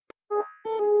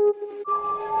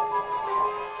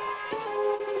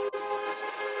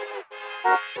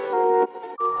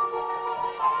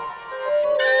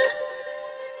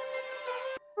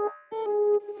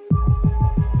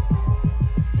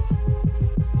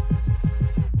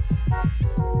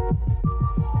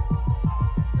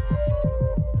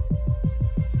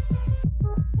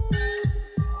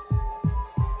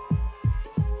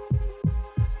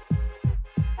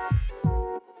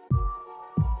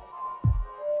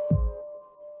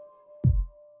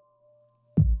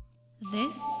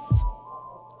This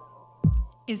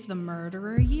is the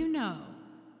murderer you know.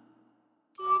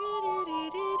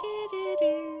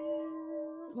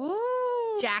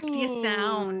 Ooh. Jacked you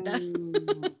sound.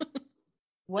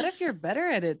 What if you're better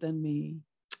at it than me?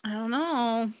 I don't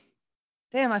know.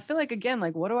 Damn, I feel like, again,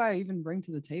 like, what do I even bring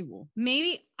to the table?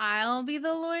 Maybe I'll be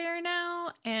the lawyer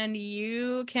now and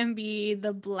you can be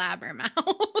the blabbermouth.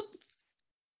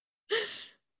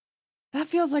 That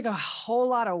feels like a whole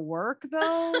lot of work,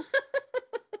 though.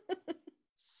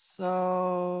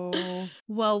 So,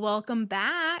 Well, welcome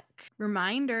back.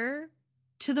 Reminder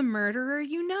to the murderer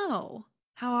you know.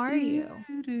 How are you?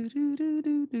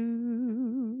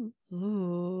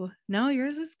 Ooh, no,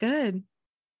 yours is good.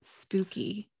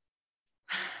 Spooky.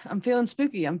 I'm feeling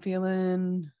spooky. I'm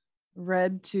feeling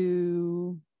red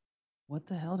to, what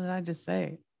the hell did I just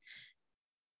say?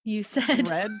 You said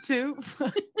Red to?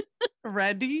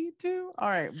 Ready to? All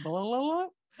right. Blah, blah, blah.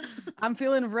 I'm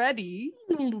feeling ready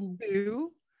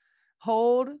to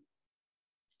hold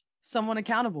someone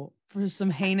accountable for some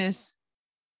heinous.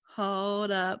 Hold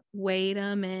up. Wait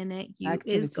a minute. You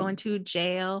Activity. is going to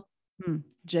jail.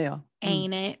 Jail.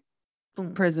 Ain't it?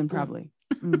 Boom. Prison, boom. probably.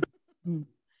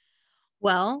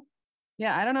 Well,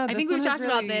 yeah, I don't know. I think we've talked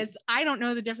about this. I don't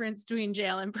know the difference between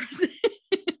jail and prison.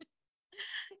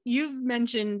 You've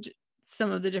mentioned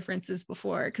some of the differences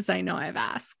before because I know I've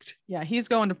asked. Yeah, he's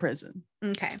going to prison.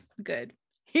 Okay, good.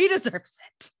 He deserves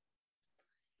it.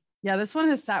 Yeah, this one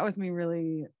has sat with me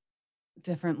really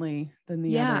differently than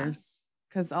the others.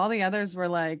 Because all the others were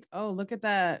like, oh, look at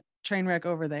that train wreck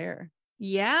over there.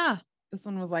 Yeah. This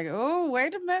one was like, oh,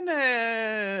 wait a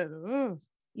minute. Ooh.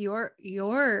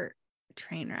 Your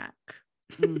train wreck.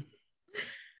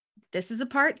 This is a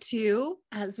part 2.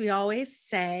 As we always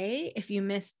say, if you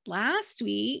missed last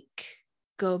week,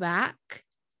 go back,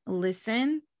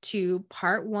 listen to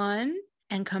part 1,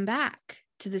 and come back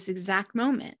to this exact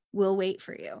moment. We'll wait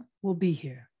for you. We'll be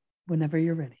here whenever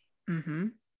you're ready.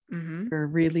 For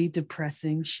really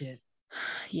depressing shit.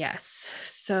 Yes.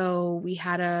 So we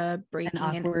had a breaking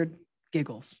and awkward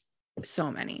giggles.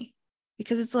 So many.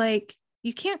 Because it's like,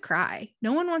 you can't cry.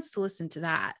 No one wants to listen to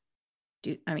that.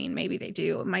 I mean, maybe they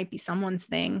do. It might be someone's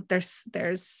thing. There's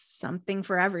something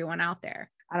for everyone out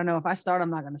there. I don't know. If I start, I'm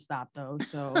not going to stop though.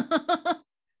 So,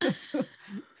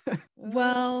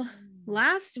 well,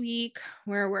 last week,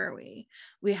 where were we?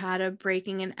 We had a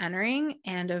breaking and entering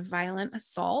and a violent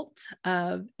assault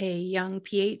of a young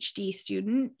PhD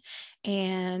student,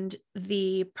 and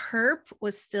the perp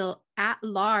was still at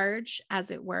large,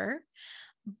 as it were.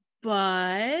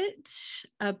 But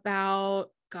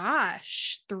about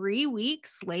 3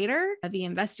 weeks later, the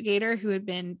investigator who had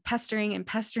been pestering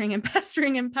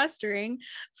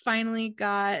finally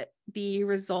got the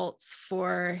results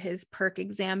for his perk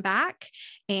exam back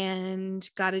and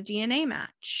got a DNA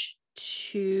match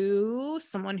to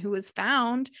someone who was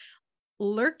found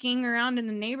lurking around in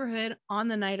the neighborhood on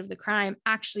the night of the crime.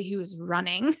 Actually, he was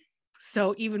running.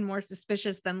 So even more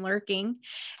suspicious than lurking,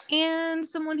 and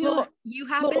someone who you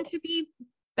happen to be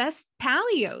best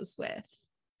palios with.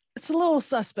 It's a little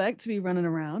suspect to be running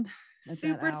around.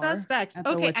 Super suspect.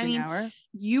 Okay, I mean,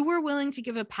 you were willing to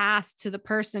give a pass to the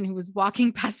person who was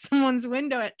walking past someone's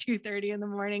window at 2:30 in the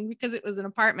morning because it was an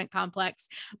apartment complex,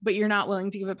 but you're not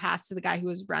willing to give a pass to the guy who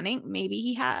was running. Maybe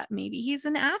he's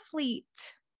an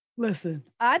athlete. Listen,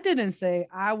 I didn't say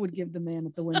I would give the man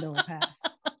at the window a pass.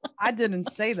 I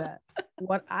didn't say that.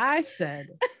 What I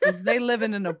said is they live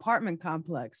in an apartment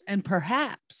complex, and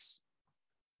perhaps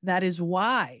that is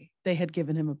why they had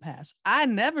given him a pass. I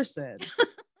never said.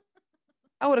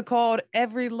 I would have called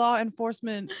every law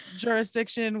enforcement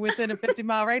jurisdiction within a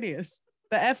 50-mile radius.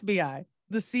 The FBI,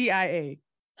 the CIA,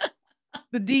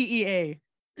 the DEA.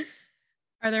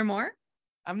 Are there more?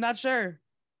 I'm not sure.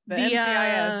 The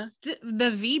NCIS.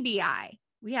 The VBI.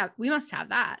 We must have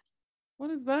that. What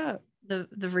is that? The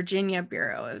Virginia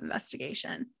Bureau of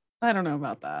Investigation. I don't know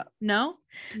about that. No?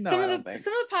 Some of the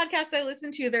podcasts I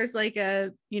listen to, there's like a,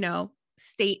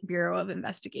 state bureau of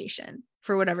investigation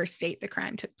for whatever state the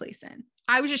crime took place in.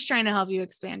 I was just trying to help you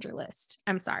expand your list.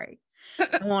 I'm sorry.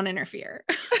 I won't interfere.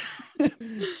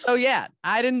 So yeah,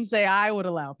 I didn't say I would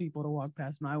allow people to walk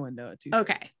past my window at 2.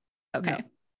 Okay.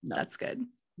 No. That's good.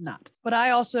 Not. But I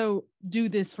also do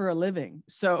this for a living.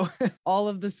 So all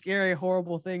of the scary,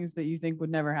 horrible things that you think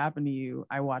would never happen to you,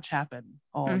 I watch happen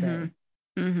all day.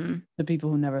 The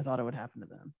people who never thought it would happen to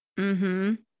them.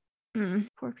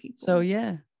 Poor people. So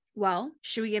yeah. Well,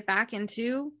 should we get back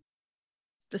into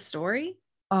the story?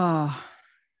 Oh,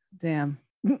 damn.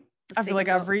 I feel like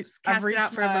I've reached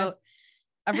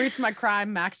my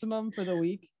crime maximum for the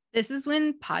week. This is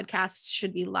when podcasts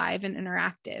should be live and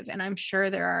interactive. And I'm sure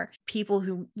there are people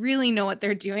who really know what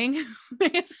they're doing who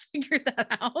may have figured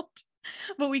that out.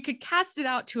 But we could cast it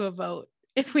out to a vote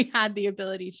if we had the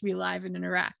ability to be live and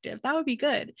interactive. That would be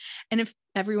good. And if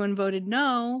everyone voted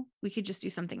no, we could just do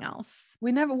something else.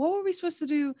 What were we supposed to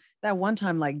do that one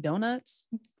time? Like donuts?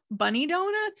 Bunny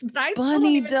donuts? But I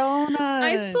Bunny donuts.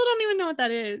 I donuts. still don't even know what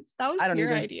that is. That was your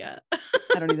either. idea.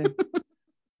 I don't either.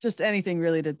 Just anything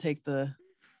really to take the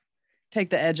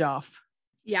edge off.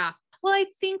 Yeah. Well, I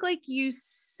think like you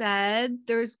said,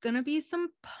 there's going to be some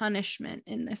punishment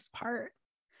in this part.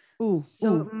 Ooh.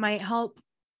 So it might help.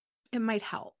 It might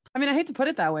help. I mean, I hate to put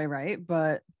it that way, right?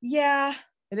 But yeah,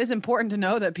 it is important to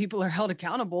know that people are held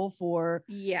accountable for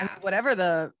whatever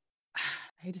the, I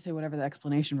hate to say whatever the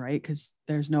explanation, right? Because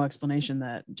there's no explanation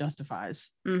that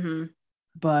justifies. Mm-hmm.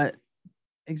 But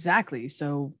exactly.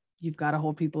 So you've got to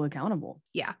hold people accountable.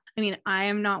 Yeah. I mean, I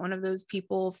am not one of those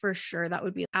people for sure. That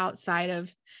would be outside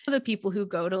of the people who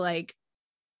go to like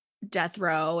death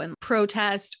row and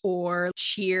protest or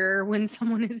cheer when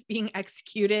someone is being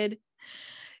executed.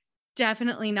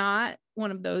 Definitely not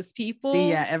one of those people. See,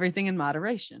 yeah, everything in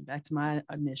moderation. That's my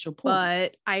initial point.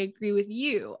 But I agree with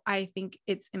you. I think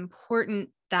it's important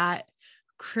that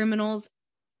criminals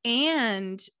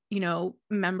and,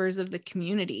 members of the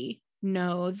community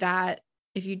know that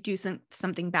if you do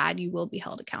something bad, you will be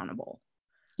held accountable.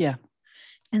 Yeah.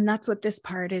 And that's what this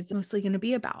part is mostly going to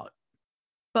be about.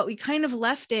 But we kind of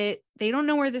left it. They don't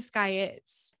know where this guy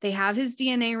is. They have his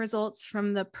DNA results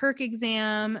from the perk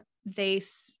exam. They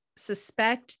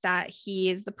suspect that he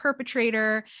is the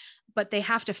perpetrator, but they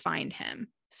have to find him.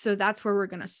 So that's where we're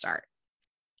going to start.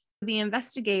 The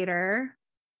investigator,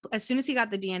 as soon as he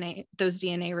got those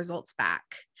DNA results back,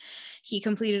 he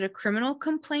completed a criminal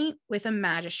complaint with a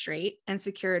magistrate and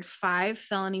secured 5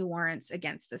 felony warrants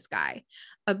against this guy: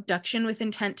 abduction with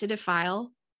intent to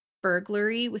defile,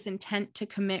 burglary with intent to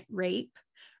commit rape,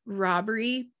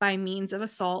 robbery by means of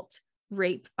assault,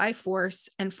 rape by force,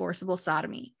 and forcible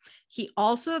sodomy. He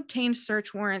also obtained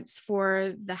search warrants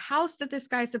for the house that this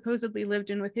guy supposedly lived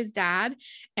in with his dad.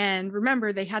 And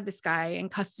remember, they had this guy in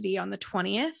custody on the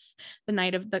 20th, the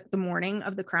night of the morning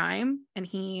of the crime. And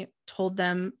he told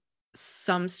them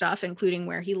some stuff, including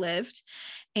where he lived,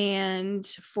 and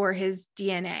for his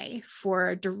DNA for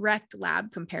a direct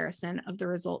lab comparison of the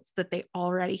results that they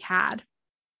already had.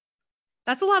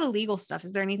 That's a lot of legal stuff.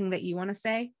 Is there anything that you want to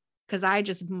say? Because I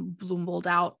just blumbled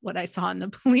out what I saw in the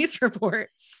police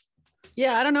reports.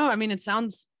 Yeah, I don't know. I mean, it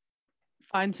sounds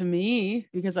fine to me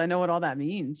because I know what all that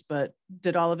means, but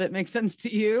did all of it make sense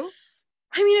to you?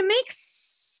 I mean, it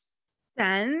makes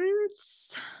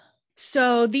sense.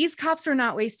 So these cops are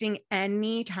not wasting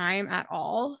any time at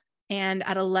all. And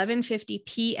at 11:50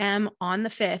 p.m. on the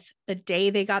 5th, the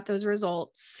day they got those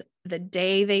results, the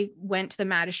day they went to the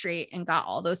magistrate and got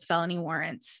all those felony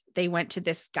warrants, they went to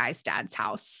this guy's dad's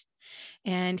house.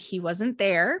 And he wasn't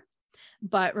there.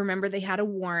 But remember, they had a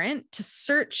warrant to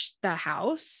search the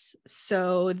house.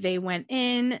 So they went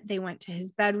in, they went to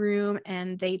his bedroom,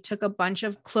 and they took a bunch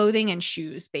of clothing and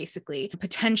shoes, basically,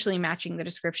 potentially matching the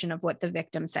description of what the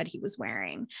victim said he was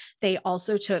wearing. They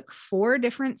also took 4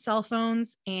 different cell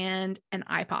phones and an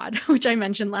iPod, which I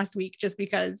mentioned last week, just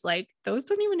because like those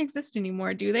don't even exist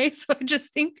anymore, do they? So I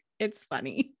just think it's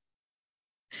funny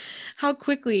how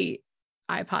quickly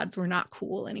iPods were not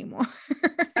cool anymore.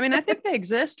 I mean, I think they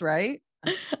exist, right?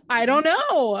 I don't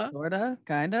know. Sorta,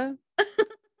 kinda.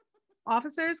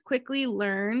 Officers quickly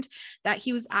learned that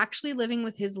he was actually living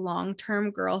with his long-term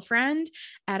girlfriend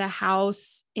at a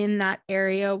house in that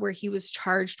area where he was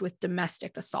charged with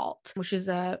domestic assault, which is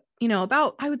about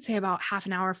half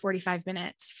an hour, 45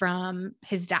 minutes from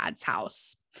his dad's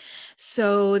house.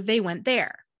 So they went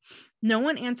there. No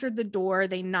one answered the door.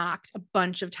 They knocked a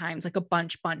bunch of times, like a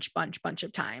bunch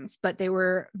of times, but they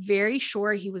were very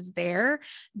sure he was there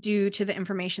due to the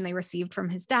information they received from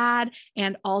his dad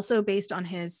and also based on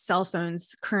his cell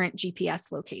phone's current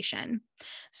GPS location.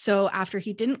 So after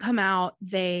he didn't come out,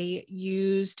 they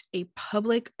used a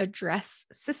public address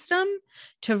system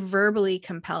to verbally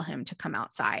compel him to come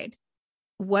outside.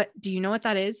 Do you know what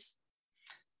that is?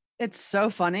 It's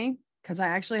so funny. Because I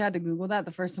actually had to Google that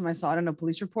the first time I saw it in a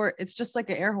police report. It's just like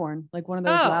an air horn, like one of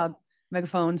those loud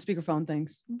megaphone, speakerphone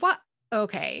things. What?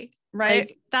 Okay.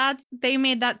 Right. Like they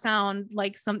made that sound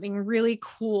like something really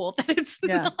cool that it's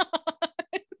not.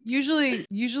 Usually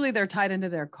they're tied into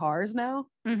their cars now.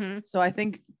 Mm-hmm. So I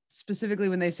think specifically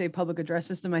when they say public address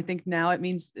system, I think now it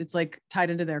means it's like tied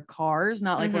into their cars,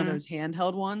 not like one of those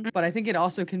handheld ones. But I think it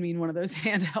also can mean one of those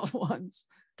handheld ones.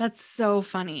 That's so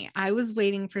funny. I was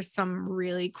waiting for some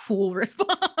really cool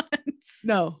response.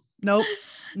 Nope,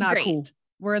 not Great. cool.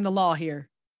 We're in the law here.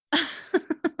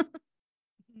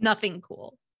 Nothing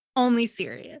cool, only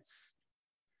serious.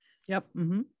 Yep.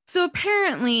 Mm-hmm. So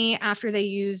apparently, after they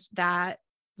used that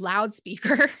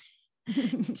loudspeaker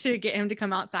to get him to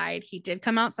come outside, he did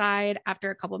come outside after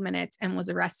a couple of minutes and was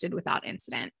arrested without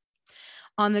incident.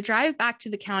 On the drive back to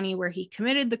the county where he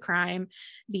committed the crime,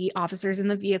 the officers in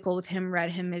the vehicle with him read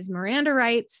him his Miranda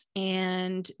rights,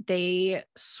 and they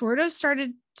sort of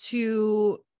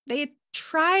they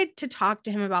tried to talk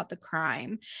to him about the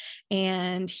crime.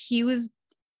 And he's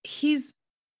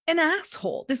an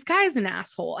asshole. This guy's an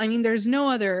asshole. I mean, there's no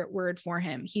other word for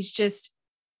him. He's just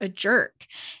a jerk.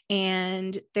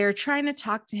 And they're trying to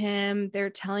talk to him. They're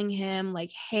telling him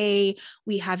like, hey,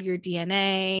 we have your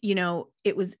DNA,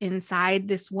 it was inside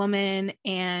this woman.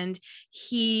 And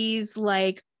he's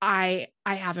like, I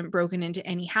haven't broken into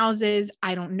any houses.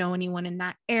 I don't know anyone in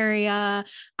that area.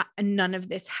 None of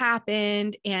this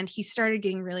happened. And he started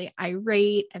getting really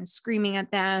irate and screaming at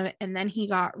them. And then he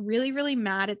got really, really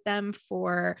mad at them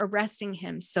for arresting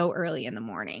him so early in the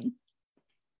morning.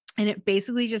 And it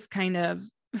basically just kind of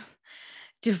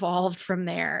devolved from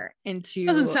there into...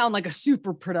 Doesn't sound like a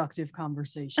super productive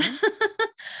conversation.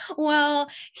 Well,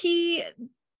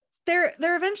 they're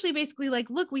eventually basically like,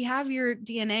 look, we have your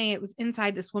DNA. It was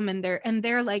inside this woman there. And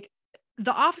they're like,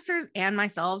 the officers and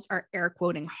myself are air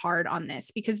quoting hard on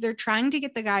this because they're trying to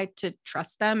get the guy to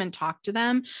trust them and talk to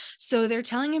them. So they're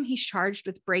telling him he's charged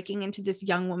with breaking into this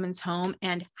young woman's home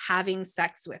and having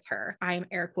sex with her. I'm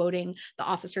air quoting. The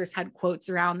officers had quotes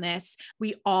around this.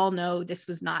 We all know this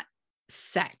was not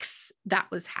sex that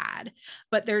was had,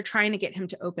 but they're trying to get him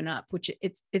to open up, which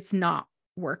it's not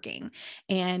working.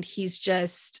 And he's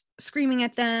just screaming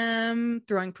at them,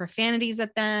 throwing profanities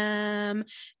at them,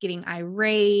 getting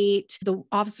irate. There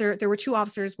were two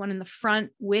officers, one in the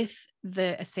front with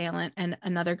the assailant and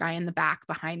another guy in the back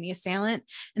behind the assailant.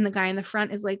 And the guy in the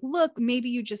front is like, look, maybe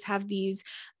you just have these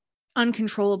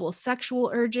uncontrollable sexual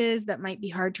urges that might be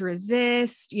hard to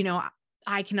resist.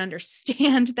 I can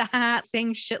understand that,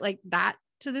 saying shit like that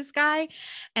to this guy.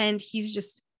 And he's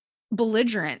just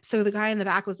belligerent. So the guy in the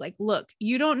back was like, look,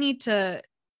 you don't need to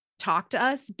talk to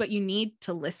us, but you need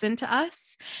to listen to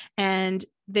us. And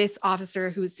this officer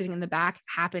who was sitting in the back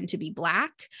happened to be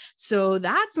Black. So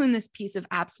that's when this piece of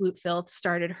absolute filth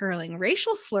started hurling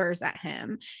racial slurs at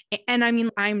him. And I mean,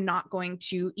 I'm not going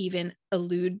to even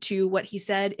allude to what he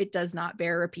said. It does not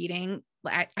bear repeating.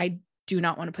 I do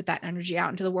not want to put that energy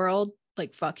out into the world.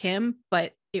 Like, fuck him.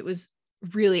 But it was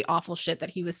really awful shit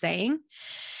that he was saying.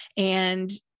 And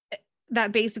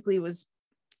that basically was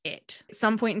it. At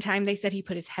some point in time, they said he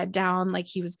put his head down, like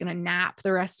he was going to nap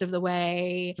the rest of the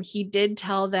way. He did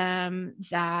tell them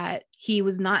that he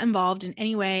was not involved in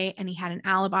any way, and he had an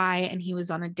alibi, and he was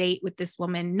on a date with this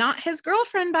woman, not his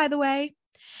girlfriend, by the way,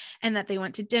 and that they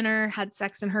went to dinner, had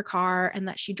sex in her car, and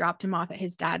that she dropped him off at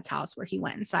his dad's house where he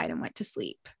went inside and went to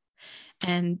sleep.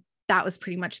 And that was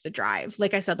pretty much the drive.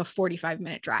 Like I said, a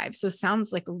 45-minute drive. So it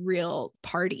sounds like a real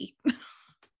party.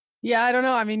 Yeah, I don't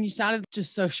know. I mean, you sounded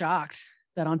just so shocked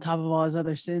that on top of all his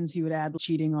other sins, he would add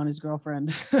cheating on his girlfriend.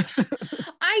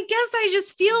 I guess I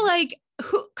just feel like,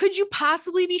 who could you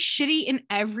possibly be shitty in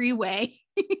every way?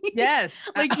 Yes.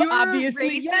 Like, you're obviously,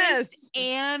 a racist, yes,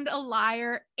 and a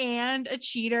liar and a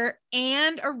cheater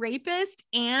and a rapist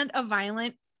and a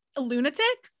violent lunatic.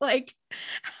 Like,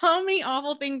 how many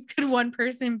awful things could one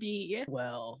person be?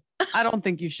 Well, I don't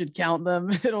think you should count them.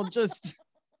 It'll just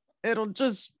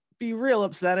be real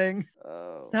upsetting.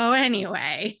 Oh. So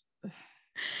anyway,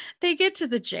 they get to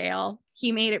the jail.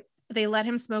 They let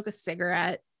him smoke a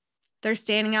cigarette. They're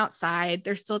standing outside.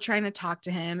 They're still trying to talk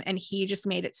to him. And he just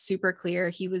made it super clear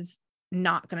he was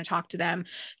not going to talk to them,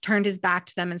 turned his back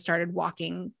to them, and started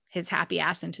walking his happy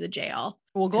ass into the jail.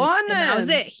 Well, go on then. And that was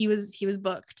it. He was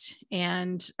booked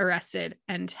and arrested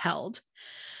and held.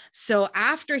 So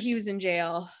after he was in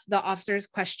jail, the officers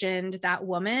questioned that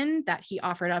woman that he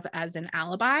offered up as an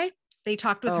alibi. They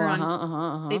talked with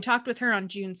her They talked with her on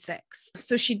June 6th.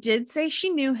 So she did say she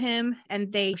knew him,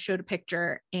 and they showed a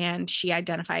picture, and she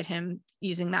identified him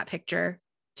using that picture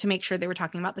to make sure they were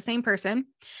talking about the same person.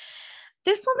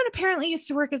 This woman apparently used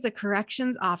to work as a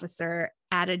corrections officer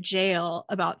at a jail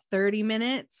about 30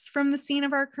 minutes from the scene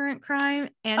of our current crime.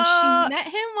 And she met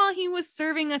him while he was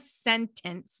serving a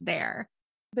sentence there.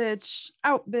 Bitch.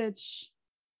 Out, bitch.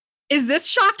 Is this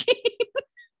shocking?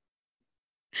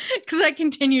 Because I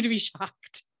continue to be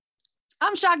shocked.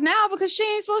 I'm shocked now because she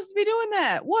ain't supposed to be doing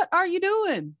that. What are you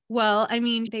doing? Well, I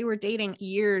mean, they were dating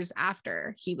years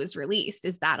after he was released.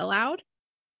 Is that allowed?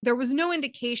 There was no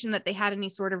indication that they had any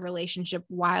sort of relationship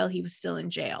while he was still in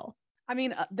jail. I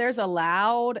mean, there's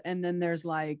allowed, and then there's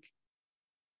like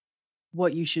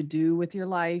what you should do with your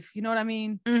life. You know what I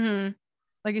mean? Mm-hmm.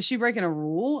 Like, is she breaking a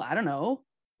rule? I don't know.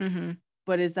 Mm-hmm.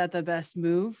 But is that the best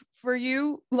move for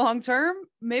you long term?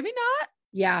 Maybe not.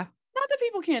 Yeah. Not that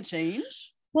people can't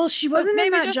change. Well, she But wasn't in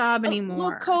maybe that just job a little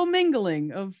anymore.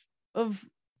 commingling of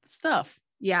stuff.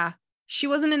 Yeah. She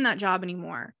wasn't in that job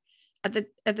anymore. At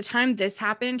the time this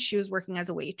happened, she was working as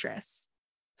a waitress.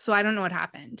 So I don't know what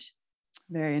happened.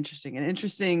 Very interesting. An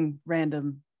interesting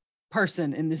random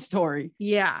person in this story.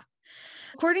 Yeah.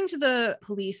 According to the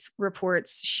police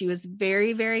reports, she was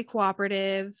very, very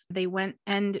cooperative. They went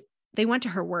to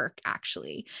her work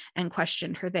actually and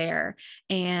questioned her there.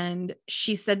 And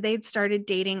she said they'd started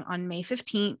dating on May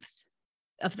 15th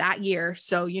of that year.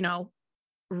 So,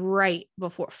 right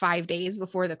before 5 days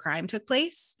before the crime took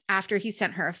place, after he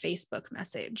sent her a Facebook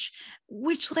message,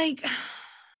 which, like,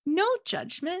 no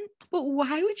judgment, but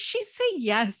why would she say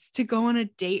yes to go on a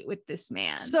date with this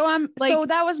man? So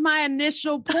that was my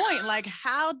initial point. Like,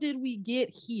 how did we get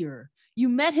here? You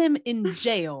met him in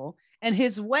jail, and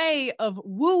his way of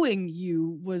wooing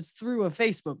you was through a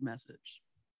Facebook message.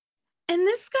 And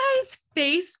this guy's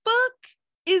Facebook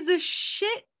is a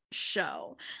shit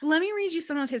show. Let me read you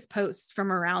some of his posts from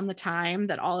around the time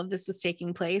that all of this was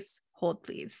taking place. Hold,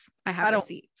 please. I have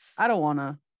receipts. I don't want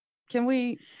to. Can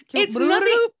we it's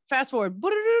nothing. Fast forward.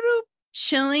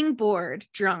 Chilling, bored,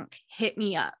 drunk, hit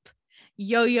me up.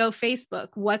 Yo, Facebook,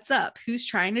 what's up? Who's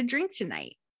trying to drink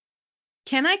tonight?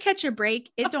 Can I catch a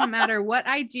break? It don't matter what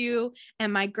I do.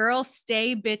 And my girl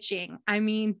stay bitching. I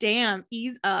mean, damn,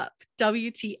 ease up.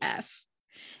 WTF.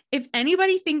 If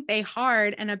anybody think they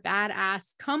hard and a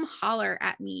badass, come holler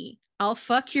at me. I'll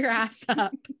fuck your ass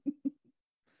up.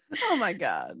 Oh my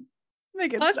God.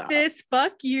 Make it fuck stop. This,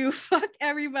 fuck you, fuck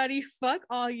everybody, fuck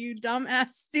all you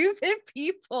dumbass, stupid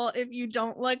people. If you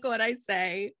don't like what I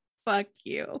say, fuck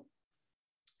you.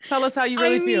 Tell us how you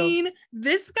really feel. I mean,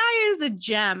 this guy is a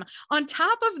gem. On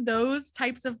top of those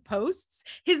types of posts,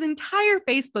 his entire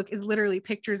Facebook is literally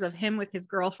pictures of him with his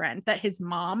girlfriend that his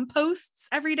mom posts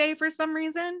every day for some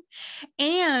reason.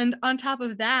 And on top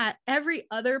of that, every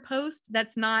other post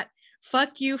that's not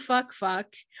fuck you, fuck,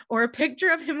 or a picture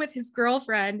of him with his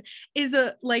girlfriend is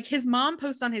his mom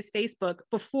posts on his Facebook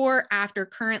before, after,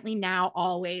 currently, now,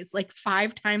 always, like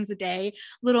 5 times a day,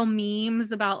 little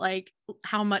memes about like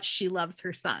how much she loves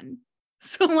her son.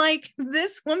 So like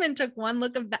this woman took one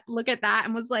look at that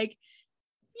and was like,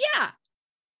 yeah,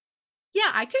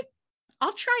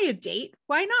 I'll try a date.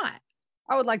 Why not?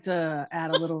 I would like to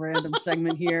add a little random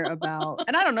segment here about,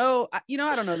 and I don't know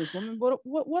this woman, but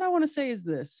what I want to say is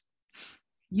this.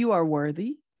 You are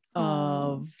worthy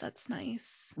of that's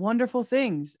nice, wonderful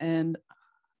things, and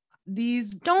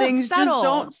these things just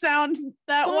don't sound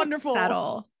that wonderful.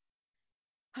 Settle.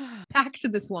 Back to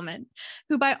this woman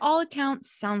who, by all accounts,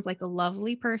 sounds like a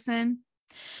lovely person.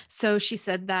 So she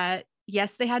said that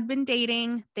yes, they had been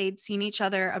dating. They'd seen each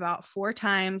other about 4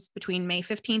 times between May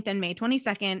 15th and May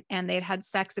 22nd, and they'd had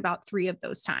sex about 3 of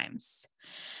those times.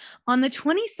 On the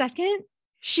 22nd,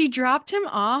 she dropped him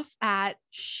off at,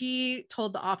 she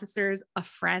told the officers, a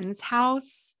friend's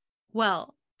house.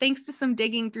 Well, thanks to some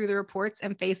digging through the reports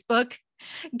and Facebook,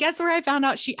 guess where I found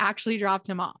out she actually dropped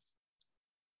him off?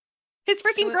 His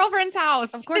freaking girlfriend's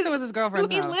house. Of course it was his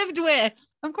girlfriend's house. Who he lived with.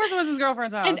 Of course it was his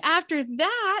girlfriend's house. And after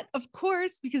that, of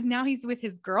course, because now he's with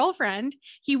his girlfriend,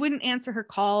 he wouldn't answer her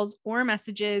calls or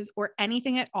messages or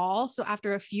anything at all. So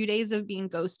after a few days of being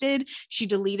ghosted, she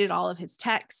deleted all of his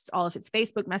texts, all of his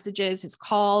Facebook messages, his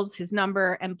calls, his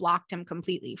number, and blocked him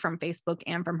completely from Facebook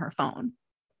and from her phone.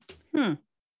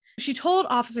 She told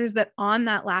officers that on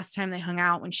that last time they hung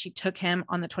out, when she took him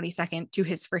on the 22nd to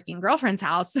his freaking girlfriend's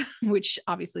house, which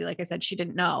obviously, like I said, she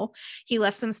didn't know, he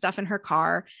left some stuff in her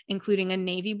car, including a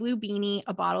navy blue beanie,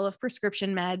 a bottle of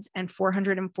prescription meds, and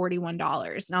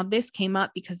 $441. Now, this came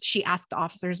up because she asked the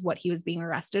officers what he was being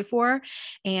arrested for,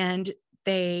 and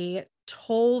they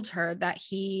told her that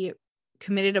he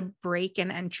committed a break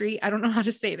and entry. I don't know how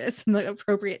to say this in the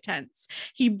appropriate tense.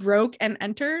 He broke and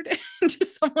entered into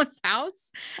someone's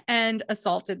house and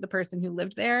assaulted the person who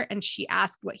lived there. And she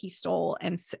asked what he stole.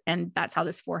 And that's how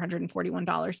this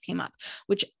 $441 came up,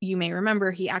 which you may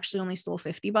remember, he actually only stole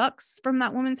 $50 from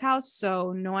that woman's house.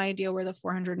 So no idea where the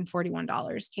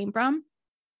 $441 came from.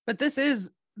 But this is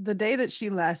the day that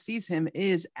she last sees him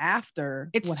is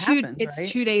after it's what happens, right? It's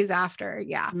 2 days after.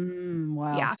 Yeah.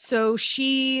 Wow. Yeah. So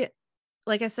she,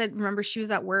 like I said, remember, she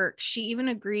was at work. She even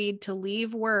agreed to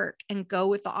leave work and go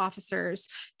with the officers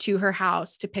to her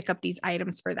house to pick up these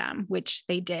items for them, which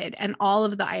they did. And all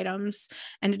of the items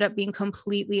ended up being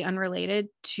completely unrelated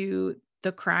to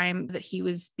the crime that he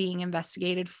was being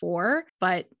investigated for.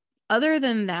 But other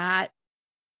than that,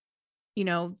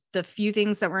 the few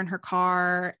things that were in her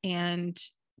car and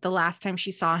the last time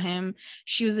she saw him,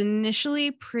 she was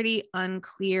initially pretty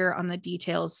unclear on the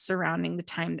details surrounding the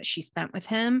time that she spent with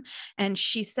him. And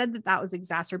she said that that was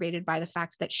exacerbated by the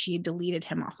fact that she had deleted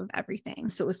him off of everything.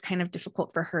 So it was kind of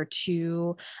difficult for her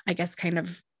to, I guess, kind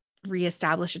of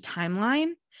reestablish a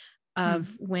timeline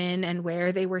of when and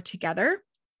where they were together.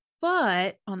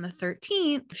 But on the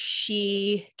 13th,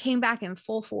 she came back in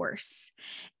full force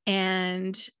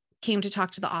and came to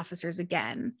talk to the officers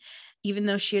again, even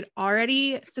though she had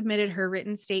already submitted her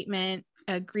written statement,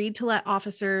 agreed to let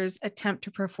officers attempt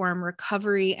to perform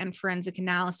recovery and forensic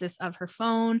analysis of her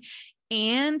phone,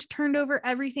 and turned over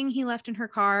everything he left in her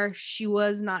car. She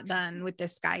was not done with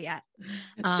this guy yet.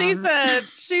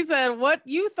 She said, what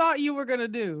you thought you were going to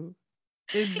do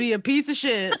is be a piece of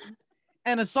shit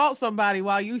and assault somebody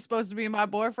while you supposed to be my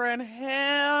boyfriend?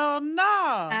 Hell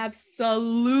no.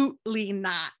 Absolutely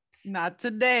not. Not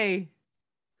today.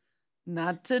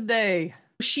 Not today.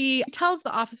 She tells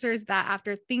the officers that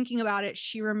after thinking about it,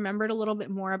 she remembered a little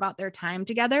bit more about their time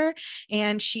together.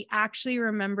 And she actually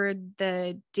remembered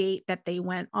the date that they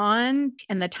went on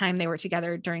and the time they were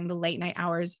together during the late night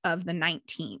hours of the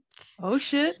 19th. Oh,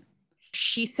 shit.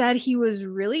 She said he was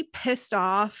really pissed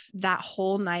off that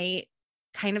whole night,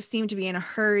 kind of seemed to be in a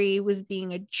hurry, was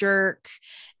being a jerk.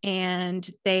 And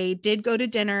they did go to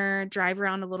dinner, drive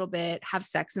around a little bit, have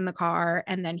sex in the car.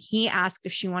 And then he asked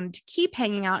if she wanted to keep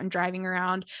hanging out and driving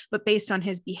around. But based on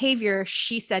his behavior,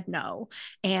 she said no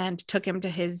and took him to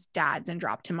his dad's and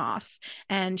dropped him off.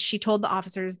 And she told the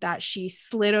officers that she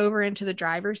slid over into the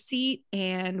driver's seat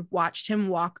and watched him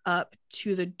walk up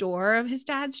to the door of his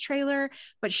dad's trailer,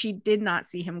 but she did not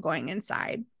see him going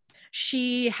inside.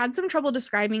 She had some trouble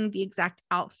describing the exact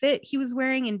outfit he was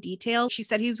wearing in detail. She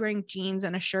said he was wearing jeans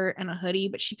and a shirt and a hoodie,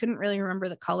 but she couldn't really remember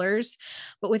the colors.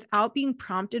 But without being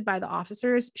prompted by the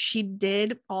officers, she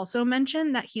did also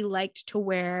mention that he liked to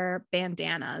wear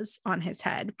bandanas on his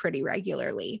head pretty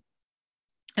regularly.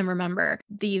 And remember,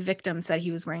 the victim said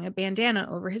he was wearing a bandana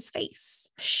over his face.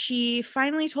 She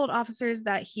finally told officers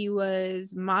that he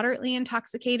was moderately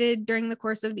intoxicated during the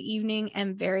course of the evening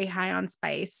and very high on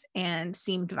spice and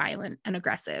seemed violent and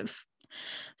aggressive.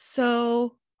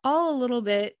 So all a little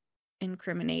bit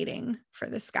incriminating for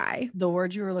this guy. The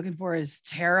word you were looking for is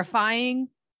terrifying.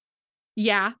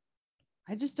 Yeah.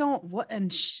 I just don't,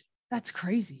 that's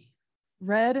crazy.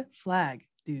 Red flag,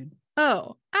 dude.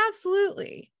 Oh,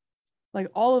 absolutely. Like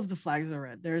all of the flags are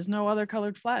red. There is no other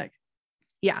colored flag.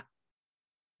 Yeah.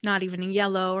 Not even a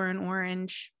yellow or an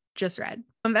orange, just red.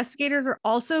 Investigators were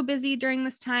also busy during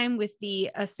this time with the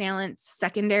assailant's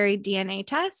secondary DNA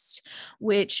test,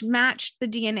 which matched the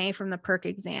DNA from the perk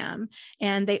exam.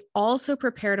 And they also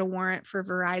prepared a warrant for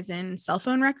Verizon cell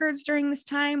phone records during this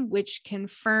time, which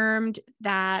confirmed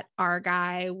that our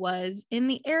guy was in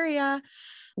the area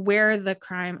where the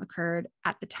crime occurred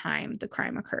at the time the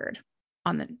crime occurred,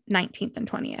 on the 19th and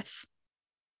 20th.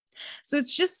 So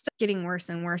it's just getting worse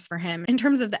and worse for him in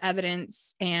terms of the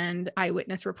evidence and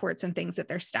eyewitness reports and things that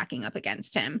they're stacking up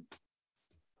against him.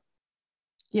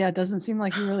 Yeah, it doesn't seem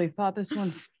like he really thought this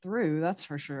one through. That's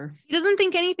for sure. He doesn't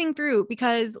think anything through,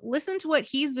 because listen to what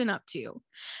he's been up to.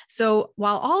 So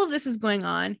while all of this is going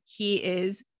on, he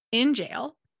is in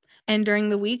jail. And during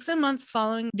the weeks and months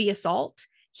following the assault,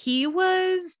 he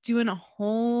was doing a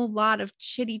whole lot of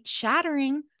chitty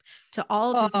chattering to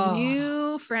all of his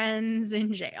new friends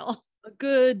in jail. A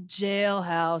good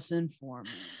jailhouse informant.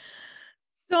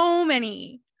 So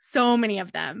many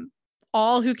of them,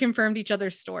 all who confirmed each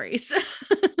other's stories.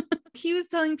 He was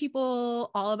telling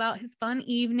people all about his fun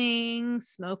evening,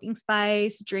 smoking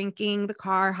spice, drinking, the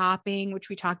car hopping, which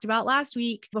we talked about last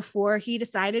week, before he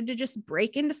decided to just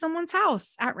break into someone's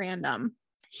house at random.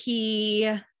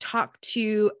 He talked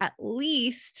to at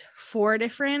least 4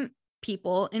 different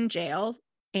people in jail,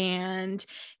 and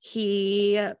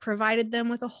he provided them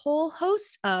with a whole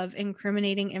host of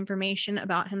incriminating information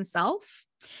about himself.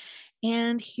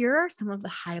 And here are some of the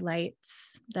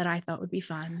highlights that I thought would be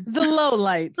fun. The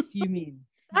lowlights, you mean?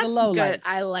 That's the low good. lights.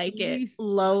 I like it.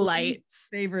 Low lights.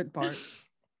 Favorite parts.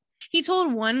 He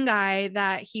told one guy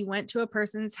that he went to a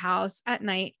person's house at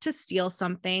night to steal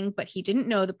something, but he didn't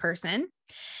know the person.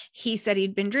 He said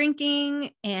he'd been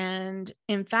drinking and,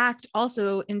 in fact,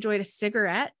 also enjoyed a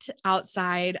cigarette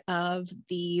outside of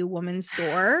the woman's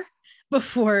door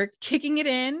before kicking it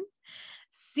in.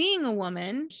 Seeing a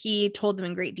woman, he told them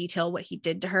in great detail what he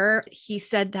did to her. He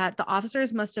said that the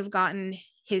officers must have gotten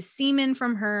his semen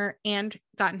from her and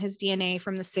gotten his DNA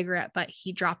from the cigarette, but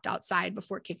he dropped outside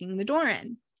before kicking the door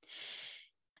in.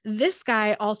 This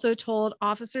guy also told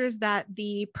officers that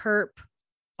the perp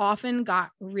often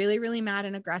got really, really mad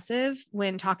and aggressive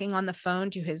when talking on the phone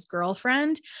to his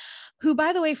girlfriend, who,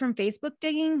 by the way, from Facebook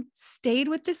digging, stayed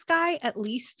with this guy at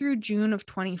least through June of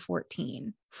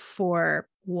 2014 for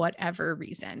whatever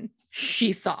reason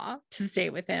she saw to stay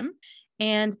with him.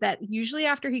 And that usually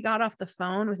after he got off the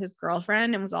phone with his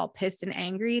girlfriend and was all pissed and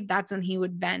angry, that's when he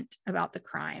would vent about the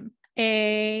crime.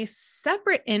 A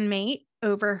separate inmate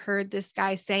overheard this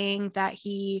guy saying that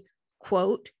he,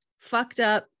 quote, fucked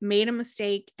up, made a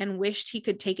mistake, and wished he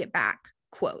could take it back,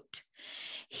 quote.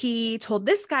 He told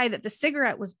this guy that the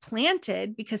cigarette was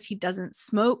planted because he doesn't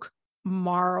smoke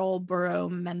Marlboro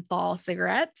menthol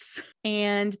cigarettes.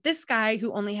 And this guy,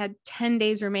 who only had 10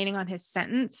 days remaining on his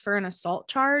sentence for an assault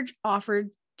charge,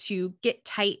 offered to get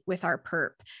tight with our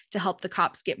perp to help the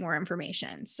cops get more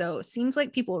information. So it seems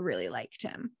like people really liked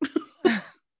him.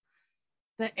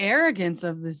 The arrogance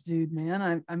of this dude,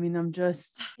 man. I mean,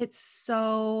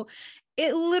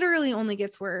 it literally only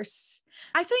gets worse.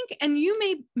 I think, and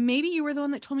maybe you were the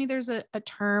one that told me there's a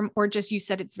term, or just you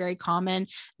said it's very common,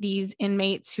 these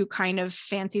inmates who kind of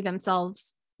fancy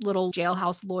themselves little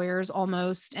jailhouse lawyers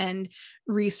almost, and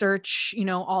research,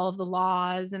 all of the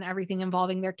laws and everything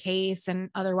involving their case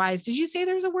and otherwise. Did you say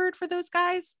there's a word for those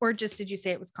guys, or just did you say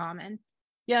it was common?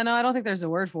 Yeah, no, I don't think there's a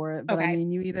word for it. But okay. I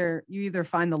mean, you either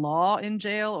find the law in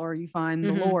jail or you find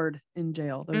the Lord in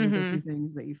jail. Those are the two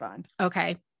things that you find.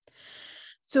 Okay.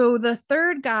 So the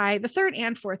third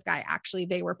and fourth guy, actually,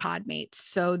 they were pod mates.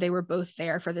 So they were both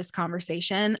there for this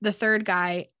conversation. The third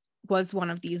guy was one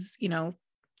of these,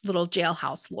 little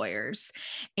jailhouse lawyers.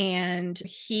 And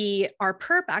our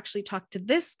perp actually talked to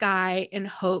this guy in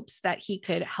hopes that he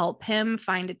could help him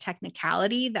find a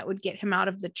technicality that would get him out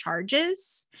of the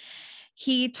charges.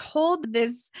 He told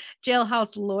this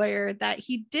jailhouse lawyer that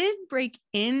he did break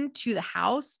into the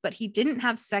house, but he didn't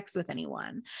have sex with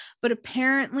anyone. But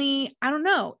apparently, I don't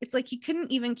know, it's like he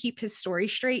couldn't even keep his story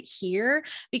straight here,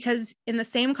 because in the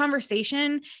same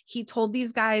conversation, he told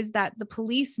these guys that the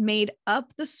police made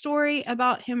up the story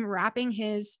about him wrapping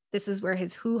this is where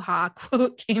his hoo-ha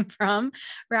quote came from,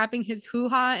 wrapping his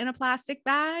hoo-ha in a plastic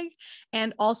bag.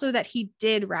 And also that he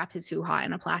did wrap his hoo-ha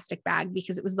in a plastic bag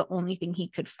because it was the only thing he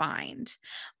could find.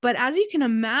 But as you can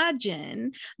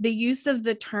imagine, the use of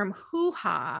the term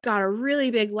hoo-ha got a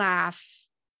really big laugh,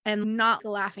 and not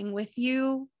laughing with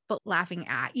you, but laughing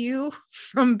at you,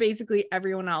 from basically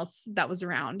everyone else that was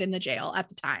around in the jail at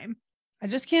the time. I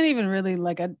just can't even really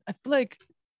I feel like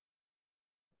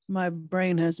my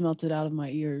brain has melted out of my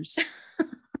ears.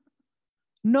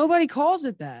 Nobody calls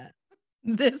it that.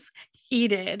 He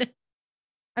did.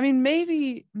 I mean,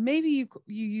 maybe you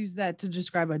use that to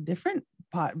describe a different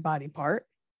body part,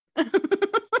 but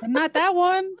not that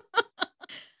one.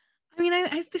 I mean,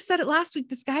 I said it last week.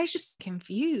 This guy's just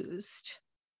confused.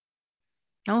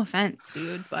 No offense,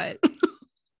 dude, but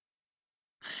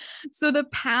so the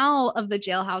pal of the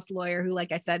jailhouse lawyer, who,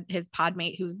 like I said, his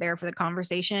podmate who was there for the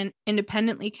conversation,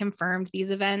 independently confirmed these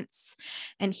events.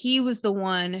 And he was the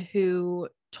one who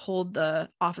told the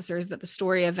officers that the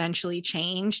story eventually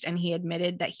changed, and he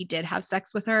admitted that he did have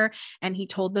sex with her. And he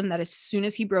told them that as soon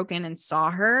as he broke in and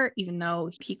saw her, even though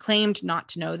he claimed not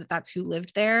to know that that's who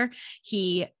lived there,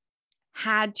 he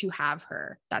had to have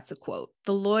her. That's a quote.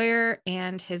 The lawyer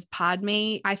and his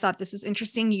podmate, I thought this was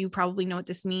interesting. You probably know what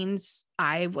this means.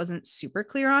 I wasn't super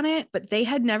clear on it, but they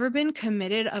had never been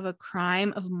committed of a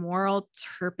crime of moral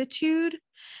turpitude.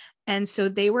 And so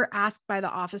they were asked by the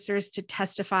officers to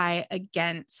testify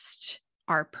against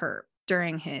our perp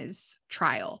during his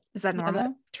trial. Is that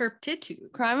normal?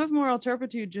 Turpitude. Crime of moral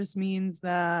turpitude just means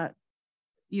that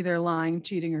either lying,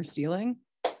 cheating, or stealing.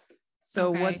 So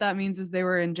what that means is they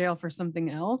were in jail for something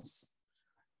else.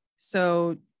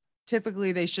 So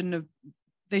typically they shouldn't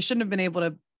have been able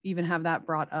to even have that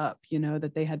brought up,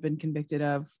 that they had been convicted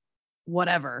of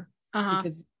whatever.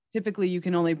 Because typically you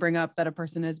can only bring up that a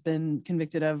person has been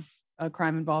convicted of a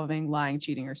crime involving lying,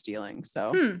 cheating, or stealing.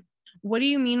 So what do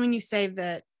you mean when you say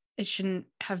that it shouldn't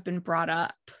have been brought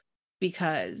up?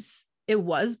 Because it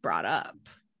was brought up.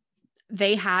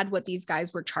 They had what these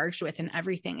guys were charged with and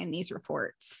everything in these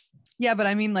reports. Yeah, but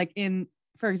I mean,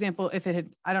 for example, if it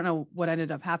had, I don't know what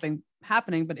ended up happening,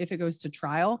 but if it goes to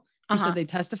trial, so they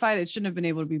testified, it shouldn't have been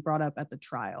able to be brought up at the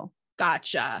trial.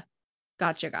 Gotcha.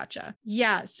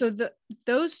 Yeah. So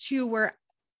those two were,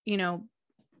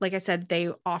 like I said, they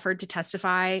offered to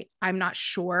testify. I'm not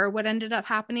sure what ended up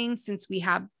happening, since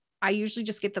I usually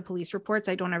just get the police reports.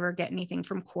 I don't ever get anything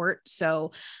from court.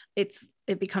 So it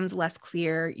becomes less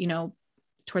clear,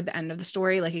 toward the end of the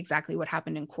story, like exactly what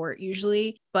happened in court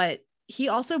usually. But he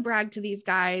also bragged to these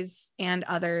guys and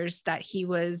others that he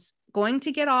was going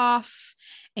to get off.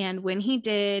 And when he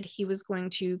did, he was going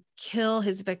to kill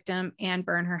his victim and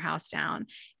burn her house down.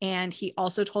 And he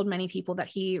also told many people that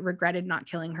he regretted not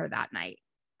killing her that night.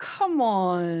 Come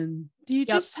on. Do you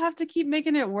just have to keep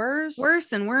making it worse?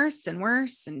 Worse and worse and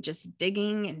worse, and just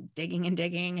digging and digging and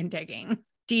digging and digging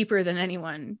deeper than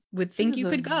anyone would think you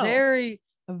could go.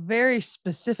 A very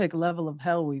specific level of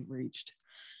hell we've reached.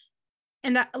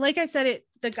 And like I said,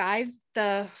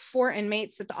 the 4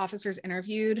 inmates that the officers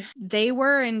interviewed, they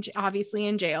were obviously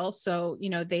in jail. So,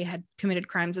 they had committed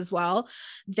crimes as well.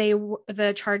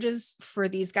 The charges for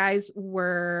these guys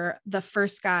were, the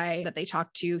first guy that they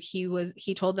talked to,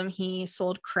 he told them he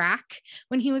sold crack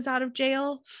when he was out of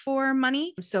jail for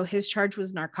money. So his charge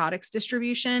was narcotics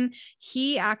distribution.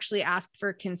 He actually asked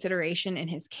for consideration in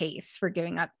his case for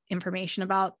giving up information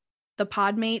about the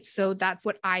podmate. So that's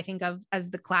what I think of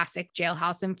as the classic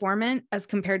jailhouse informant, as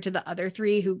compared to the other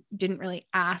 3 who didn't really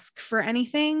ask for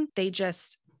anything.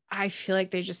 I feel like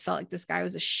they just felt like this guy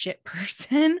was a shit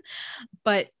person.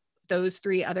 But those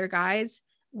 3 other guys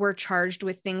were charged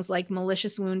with things like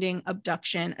malicious wounding,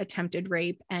 abduction, attempted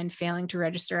rape, and failing to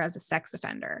register as a sex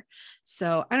offender.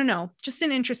 So I don't know, just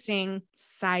an interesting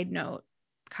side note,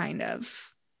 kind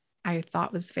of, I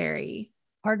thought was very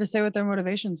hard to say what their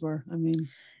motivations were. I mean,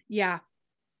 yeah.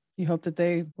 You hope that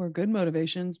they were good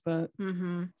motivations, but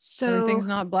so everything's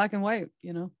not black and white,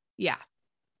 Yeah.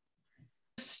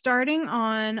 Starting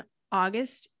on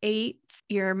August 8th,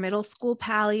 your middle school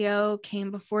paleo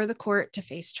came before the court to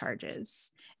face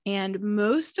charges. And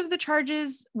most of the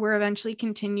charges were eventually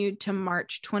continued to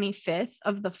March 25th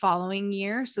of the following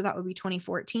year. So that would be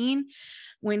 2014,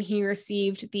 when he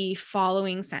received the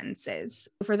following sentences.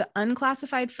 For the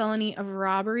unclassified felony of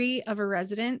robbery of a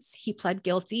residence, he pled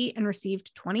guilty and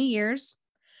received 20 years.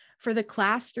 For the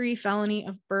class 3 felony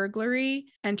of burglary,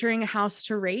 entering a house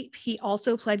to rape, he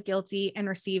also pled guilty and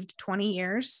received 20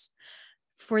 years.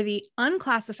 For the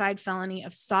unclassified felony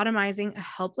of sodomizing a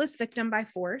helpless victim by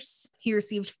force, he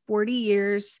received 40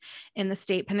 years in the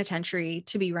state penitentiary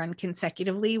to be run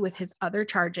consecutively with his other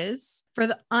charges. For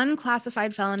the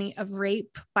unclassified felony of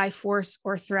rape by force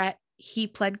or threat, he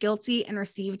pled guilty and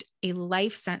received a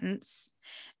life sentence.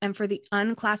 And for the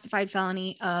unclassified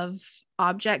felony of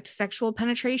object sexual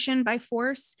penetration by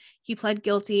force, he pled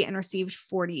guilty and received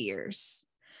 40 years.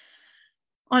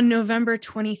 On November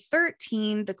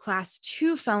 2013, the class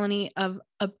 2 felony of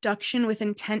abduction with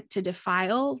intent to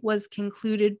defile was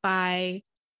concluded by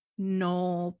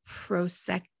nolle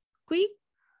prosequi.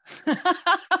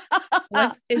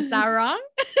 Is that wrong?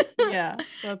 Yeah.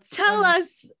 Tell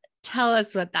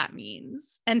us what that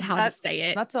means and how to say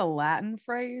it. That's a Latin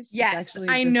phrase. Yes,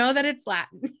 I know that it's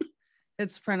Latin.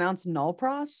 It's pronounced null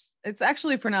pros. It's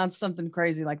actually pronounced something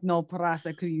crazy like null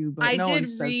prosequi, but no one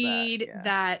says that. I did read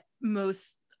that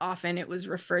most often it was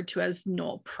referred to as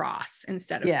null pros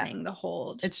instead of saying the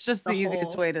hold. It's just the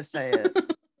easiest way to say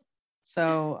it.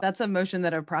 So that's a motion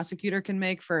that a prosecutor can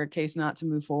make for a case not to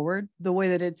move forward. The way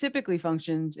that it typically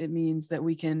functions, it means that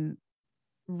we can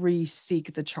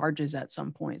re-seek the charges at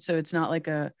some point. So it's not like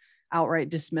a outright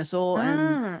dismissal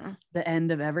and the end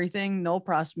of everything. Null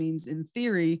pros means, in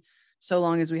theory, so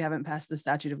long as we haven't passed the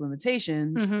statute of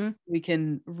limitations, we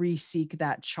can re-seek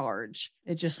that charge.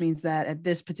 It just means that at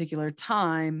this particular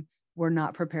time, we're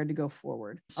not prepared to go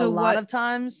forward. So a lot of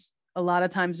times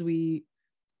we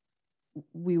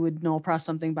would null pros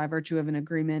something by virtue of an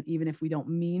agreement, even if we don't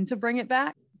mean to bring it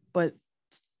back. But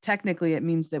technically, it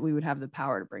means that we would have the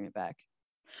power to bring it back.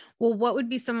 Well, what would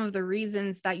be some of the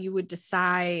reasons that you would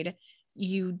decide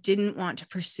you didn't want to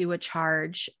pursue a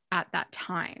charge at that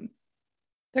time?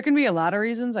 There can be a lot of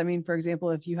reasons. I mean, for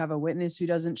example, if you have a witness who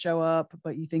doesn't show up,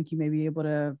 but you think you may be able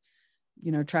to,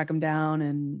 track them down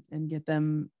and get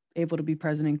them able to be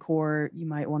present in court, you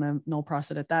might want to null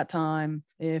pros it at that time.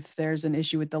 If there's an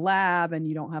issue with the lab and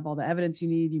you don't have all the evidence you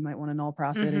need, you might want to null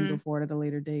pros it and go forward at a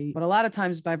later date. But a lot of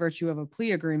times, by virtue of a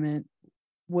plea agreement,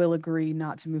 we'll agree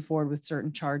not to move forward with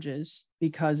certain charges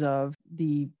because of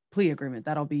the plea agreement.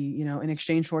 That'll be, in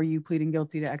exchange for you pleading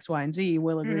guilty to X, Y, and Z,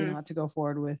 we'll agree not to go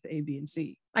forward with A, B, and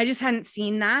C. I just hadn't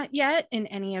seen that yet in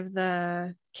any of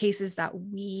the cases that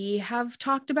we have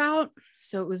talked about.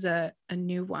 So it was a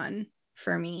new one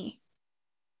for me.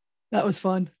 That was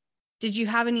fun. Did you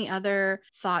have any other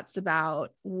thoughts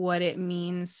about what it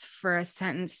means for a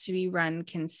sentence to be run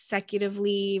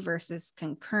consecutively versus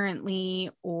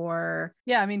concurrently? Or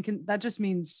yeah, I mean, that just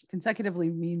means consecutively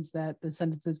means that the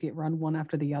sentences get run one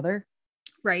after the other.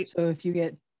 Right. So if you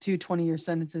get 2 20-year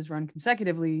sentences run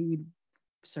consecutively, you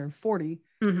serve 40.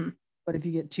 But if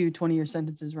you get 2 20-year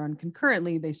sentences run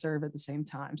concurrently, they serve at the same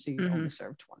time. So you only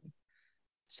serve 20.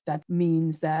 So that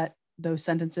means that those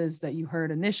sentences that you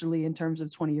heard initially in terms of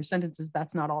 20-year sentences,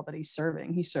 that's not all that he's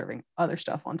serving. He's serving other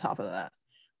stuff on top of that.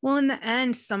 Well, in the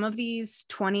end, some of these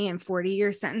 20 and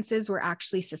 40-year sentences were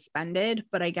actually suspended,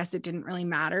 but I guess it didn't really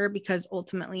matter because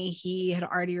ultimately he had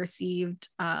already received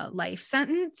a life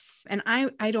sentence. And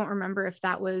I don't remember if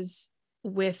that was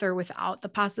with or without the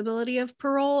possibility of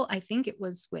parole. I think it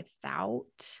was without,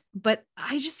 but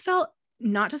I just felt,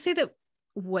 not to say that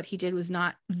what he did was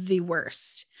not the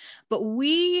worst, but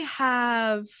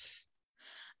I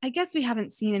guess we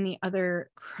haven't seen any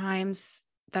other crimes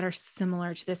that are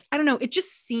similar to this. I don't know. It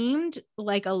just seemed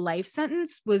like a life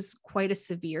sentence was quite a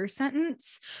severe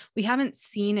sentence. We haven't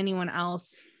seen anyone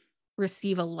else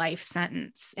receive a life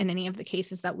sentence in any of the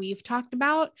cases that we've talked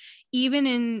about, even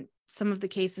in some of the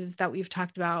cases that we've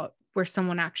talked about where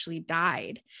someone actually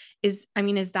died. Is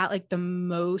that like the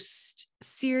most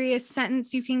serious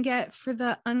sentence you can get for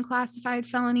the unclassified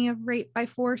felony of rape by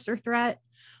force or threat?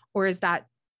 Or is that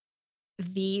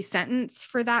the sentence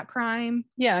for that crime?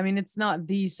 Yeah, I mean, it's not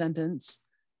the sentence.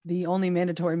 The only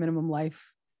mandatory minimum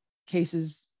life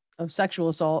cases of sexual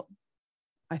assault,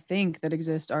 I think, that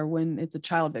exist are when it's a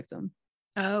child victim.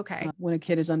 Oh, okay. When a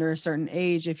kid is under a certain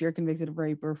age, if you're convicted of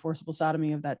rape or forcible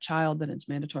sodomy of that child, then it's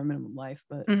mandatory minimum life.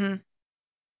 But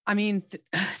I mean,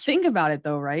 think about it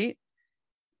though, right?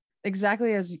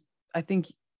 Exactly as I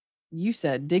think you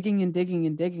said, digging and digging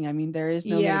and digging. I mean, there is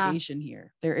no mitigation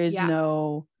here.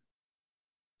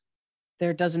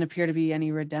 There doesn't appear to be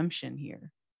any redemption here.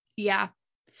 Yeah.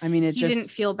 I mean, he didn't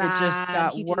feel bad. It just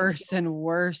got worse and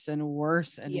worse and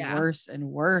worse and worse and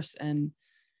worse. And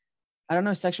I don't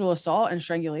know, sexual assault and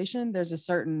strangulation, there's a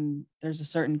certain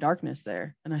darkness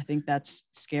there. And I think that's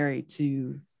scary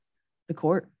to the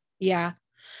court. Yeah.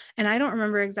 And I don't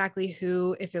remember exactly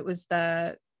who, if it was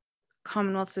the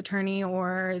Commonwealth's attorney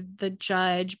or the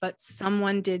judge, but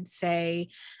someone did say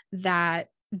that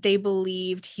they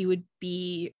believed he would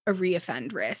be a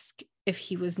reoffend risk if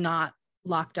he was not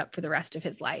locked up for the rest of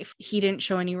his life. He didn't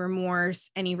show any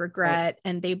remorse, any regret,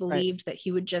 and they believed that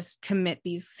he would just commit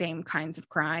these same kinds of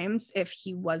crimes if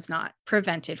he was not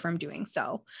prevented from doing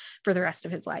so for the rest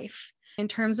of his life. In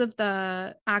terms of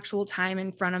the actual time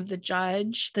in front of the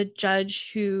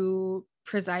judge who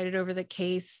presided over the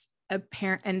case,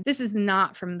 and this is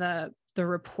not from the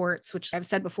reports, which I've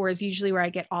said before is usually where I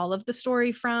get all of the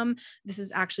story from. This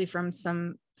is actually from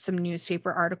some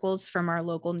newspaper articles from our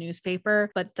local newspaper,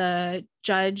 but the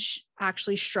judge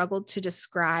actually struggled to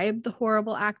describe the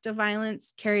horrible act of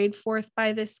violence carried forth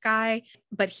by this guy,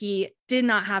 but he did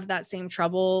not have that same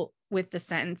trouble with the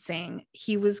sentencing.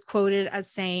 He was quoted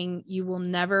as saying, "You will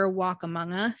never walk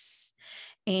among us."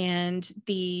 And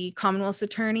the Commonwealth's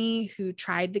attorney who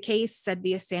tried the case said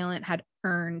the assailant had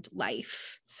earned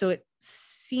life. So it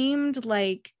seemed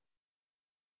like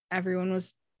everyone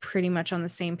was pretty much on the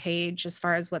same page as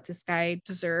far as what this guy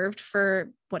deserved for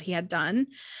what he had done.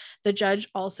 The judge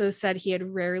also said he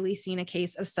had rarely seen a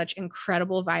case of such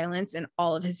incredible violence in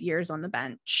all of his years on the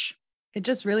bench. It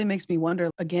just really makes me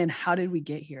wonder, again, how did we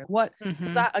get here?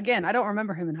 Again, I don't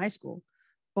remember him in high school,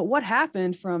 but what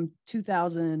happened from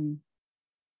 2000,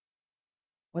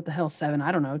 what the hell,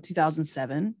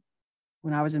 2007,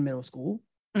 when I was in middle school,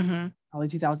 probably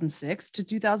 2006 to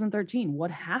 2013. What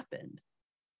happened?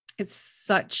 It's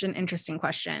such an interesting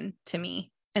question to me.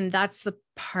 And that's the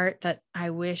part that I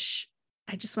wish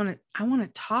I want to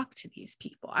talk to these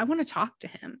people. I want to talk to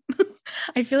him.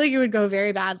 I feel like it would go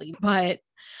very badly, but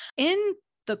in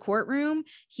the courtroom,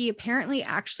 he apparently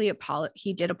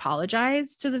he did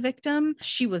apologize to the victim.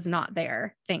 She was not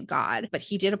there, thank God, but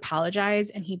he did apologize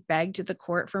and he begged the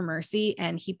court for mercy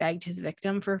and he begged his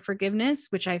victim for forgiveness,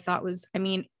 which I thought was,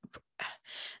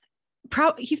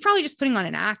 he's probably just putting on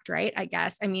an act, right? I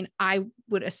guess. I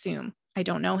would assume. I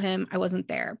don't know him. I wasn't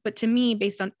there. But to me,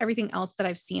 based on everything else that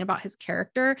I've seen about his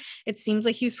character, it seems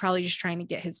like he was probably just trying to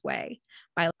get his way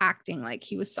by acting like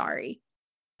he was sorry.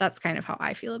 That's kind of how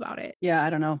I feel about it. Yeah, I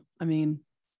don't know.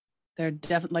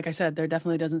 Like I said, there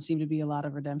definitely doesn't seem to be a lot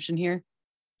of redemption here.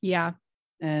 Yeah.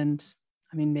 And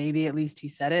maybe at least he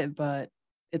said it, but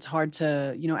it's hard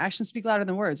to, actions speak louder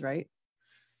than words, right?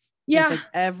 Yeah. It's like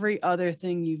every other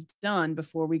thing you've done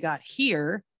before we got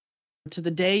here to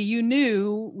the day you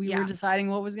knew we were deciding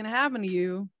what was going to happen to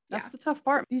you. That's the tough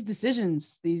part. These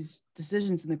decisions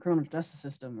in the criminal justice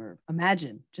system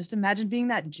just imagine being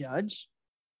that judge.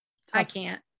 Tough. I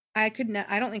can't. I could not.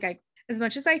 I don't think as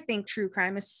much as I think true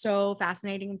crime is so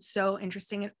fascinating and so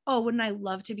interesting. And wouldn't I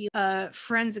love to be a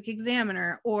forensic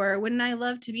examiner, or wouldn't I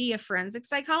love to be a forensic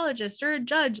psychologist or a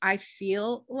judge? I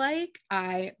feel like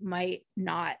I might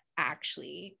not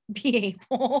actually be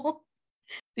able.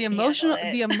 The emotional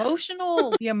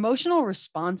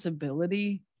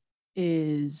responsibility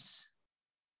is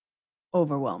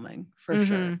overwhelming for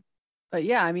sure. But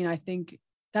yeah, I mean, I think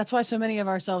that's why so many of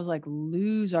ourselves like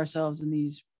lose ourselves in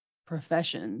these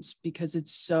professions, because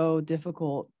it's so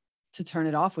difficult to turn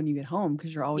it off when you get home,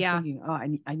 because you're always thinking, oh, I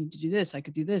need to do this. I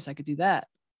could do this. I could do that.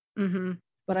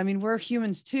 But I mean, we're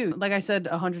humans too. Like I said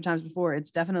 100 times before,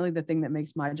 it's definitely the thing that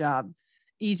makes my job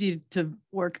easy to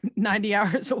work 90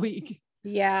 hours a week.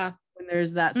 Yeah. When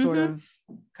there's that sort of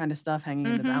kind of stuff hanging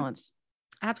in the balance.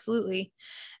 Absolutely.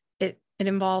 It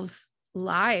involves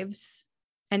lives,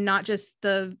 and not just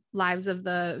the lives of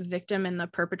the victim and the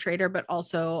perpetrator, but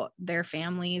also their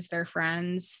families, their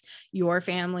friends, your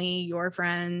family, your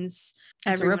friends,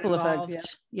 it's everyone a ripple involved.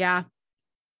 effect. Yeah.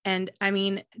 And I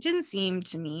mean, it didn't seem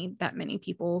to me that many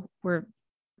people were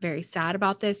very sad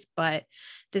about this, but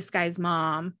this guy's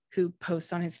mom, who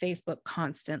posts on his Facebook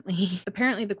constantly,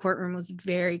 apparently the courtroom was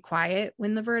very quiet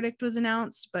when the verdict was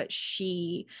announced, but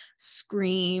she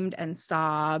screamed and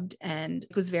sobbed and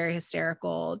was very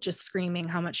hysterical, just screaming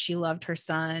how much she loved her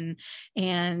son.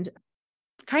 And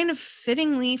kind of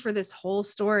fittingly for this whole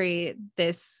story,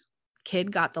 this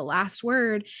kid got the last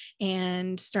word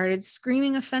and started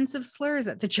screaming offensive slurs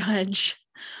at the judge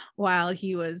while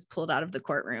he was pulled out of the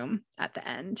courtroom at the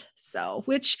end. So,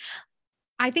 which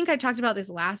I think I talked about this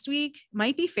last week,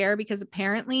 might be fair, because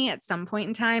apparently at some point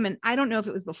in time, and I don't know if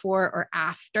it was before or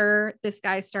after this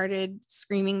guy started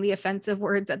screaming the offensive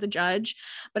words at the judge,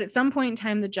 but at some point in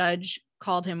time, the judge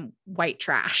called him white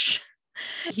trash.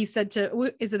 He said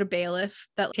to, is it a bailiff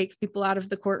that takes people out of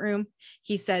the courtroom?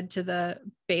 He said to the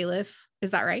bailiff,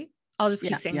 is that right? I'll just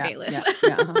keep saying bailiff.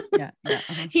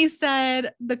 He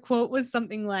said, the quote was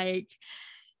something like,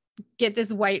 get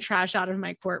this white trash out of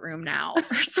my courtroom now,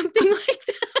 or something like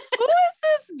that. Who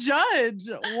is this judge?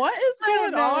 What is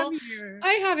going on here?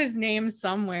 I have his name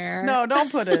somewhere. No,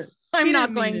 don't put it. I'm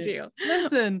not going to.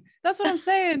 Listen, that's what I'm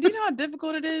saying. Do you know how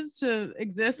difficult it is to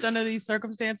exist under these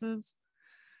circumstances?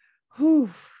 Whew.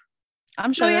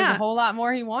 I'm sure there's a whole lot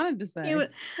more he wanted to say.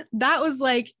 That was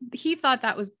like, he thought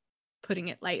that was putting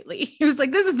it lightly. He was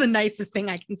like, this is the nicest thing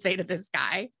I can say to this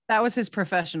guy. That was his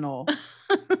professional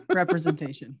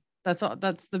representation. That's all.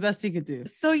 That's the best he could do.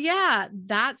 So yeah,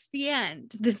 that's the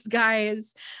end. This guy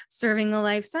is serving a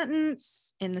life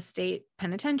sentence in the state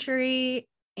penitentiary,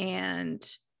 and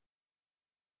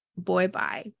boy,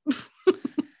 bye.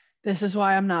 This is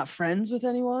why I'm not friends with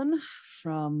anyone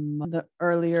from the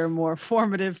earlier, more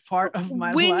formative part of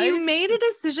my life. When you made a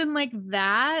decision like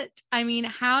that, I mean,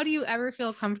 how do you ever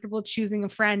feel comfortable choosing a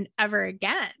friend ever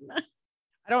again?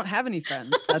 I don't have any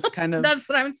friends. That's kind of that's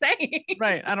what I'm saying.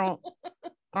 Right. I don't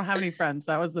have any friends.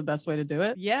 That was the best way to do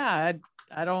it. Yeah,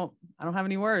 I don't have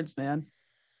any words, man.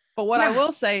 But what I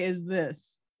will say is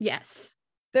this. Yes.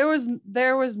 There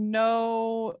was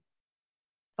no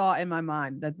thought in my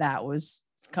mind that was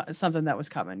something that was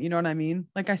coming. You know what I mean?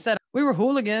 Like I said, we were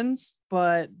hooligans,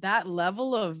 but that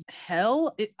level of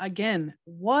hell, again,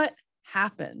 what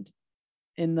happened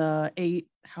in the 8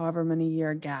 however many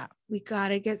year gap? We got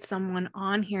to get someone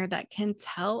on here that can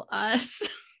tell us,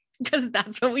 because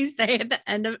that's what we say at the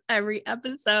end of every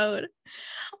episode.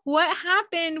 What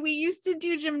happened? We used to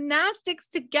do gymnastics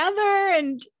together,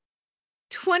 and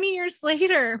 20 years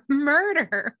later,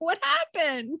 murder. What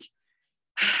happened?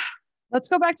 Let's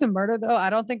go back to murder, though. I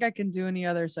don't think I can do any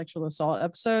other sexual assault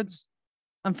episodes.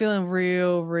 I'm feeling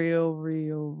real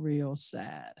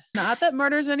sad. Not that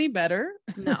murder's any better.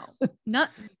 No, not.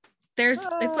 It's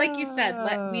like you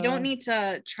said, we don't need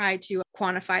to try to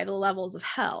quantify the levels of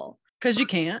hell. Because you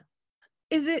can't.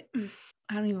 Is it?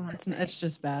 I don't even want to say. It's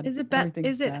just bad. Is it bad?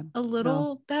 Is it a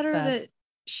little better that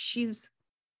she's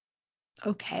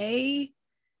okay?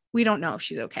 We don't know if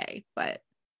she's okay, but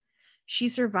she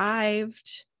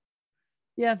survived.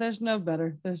 Yeah, there's no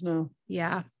better.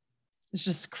 Yeah. It's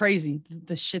just crazy.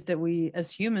 The shit that we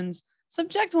as humans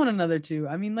subject one another to.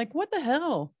 I mean, like, what the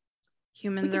hell?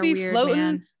 Humans are weird, floating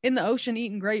man. In the ocean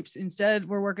eating grapes. Instead,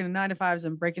 we're working in 9 to 5s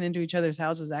and breaking into each other's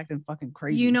houses, acting fucking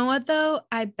crazy. You know what, though?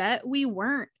 I bet we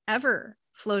weren't ever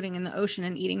floating in the ocean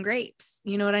and eating grapes.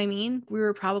 You know what I mean? We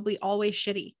were probably always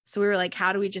shitty. So we were like,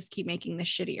 how do we just keep making this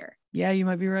shittier? Yeah, you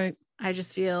might be right. I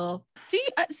just feel.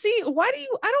 I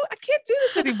can't do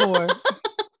this anymore.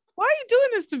 Why are you doing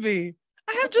this to me?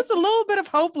 I have just a little bit of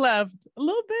hope left. A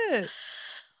little bit.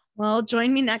 Well,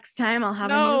 join me next time. I'll have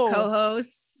a new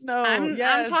co-host. I'm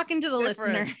talking to the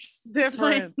listeners.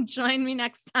 Different. Join me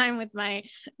next time with my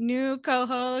new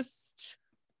co-host,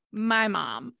 my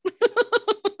mom.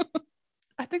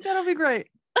 I think that'll be great.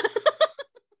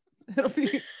 It'll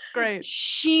be great.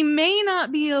 She may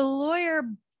not be a lawyer,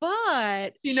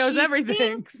 but she knows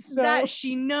everything. That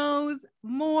she knows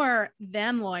more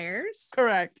than lawyers.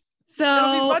 Correct.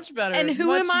 It'll be So, much better. and who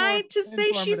much am I more to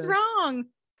say she's informative. wrong?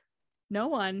 No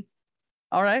one.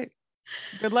 All right.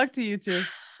 Good luck to you two.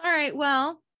 All right.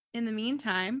 Well, in the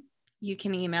meantime, you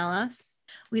can email us.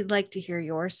 We'd like to hear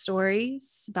your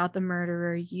stories about the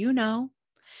murderer you know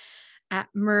at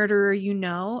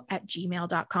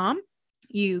murdereryouKnow@gmail.com.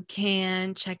 You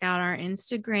can check out our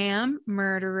Instagram,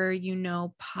 Murderer You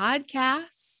Know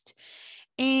Podcast,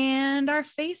 and our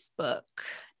Facebook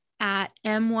at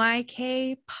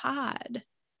MYK Pod.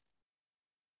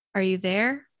 Are you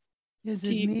there? Is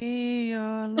it me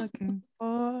you're looking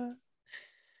for?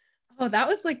 Oh, that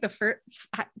was like the first.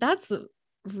 That's a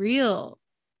real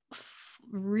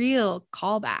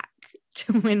callback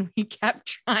to when we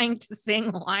kept trying to sing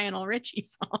a Lionel Richie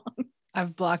song.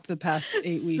 I've blocked the past 8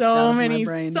 weeks out of my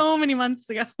brain. So many months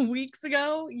ago, weeks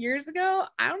ago, years ago.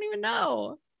 I don't even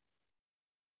know.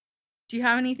 Do you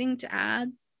have anything to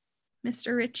add,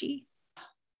 Mr. Richie?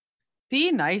 Be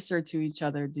nicer to each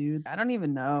other, dude. I don't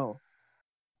even know.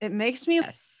 It makes me,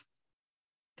 Yes.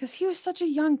 because he was such a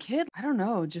young kid. I don't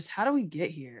know. Just how do we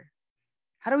get here?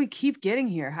 How do we keep getting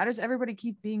here? How does everybody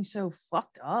keep being so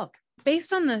fucked up?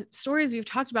 Based on the stories we've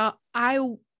talked about,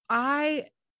 I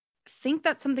think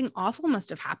that something awful must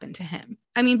have happened to him.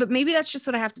 I mean, but maybe that's just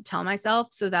what I have to tell myself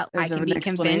so that I can be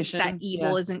convinced that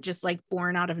evil isn't just like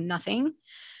born out of nothing.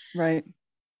 Right.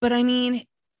 But I mean,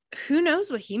 who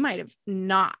knows what he might have,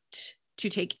 not to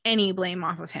take any blame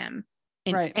off of him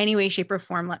in any way, shape, or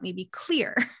form. Let me be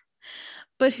clear.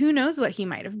 But who knows what he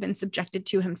might have been subjected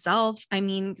to himself. I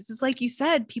mean, because it's like you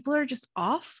said, people are just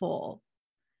awful.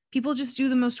 People just do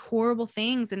the most horrible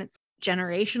things, and it's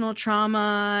generational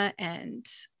trauma, and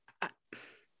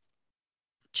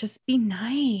just be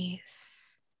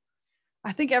nice.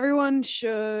 I think everyone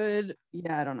should,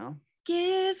 I don't know.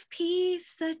 Give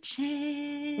peace a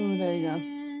chance. Oh, there you go.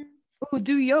 Oh,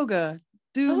 do yoga.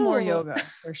 Do more yoga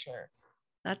for sure.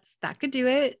 That could do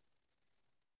it.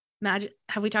 Magic.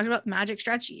 Have we talked about magic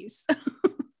stretchies?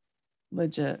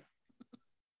 Legit.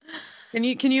 Can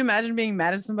you imagine being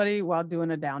mad at somebody while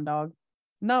doing a down dog?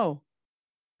 No,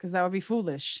 because that would be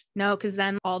foolish. No, because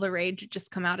then all the rage would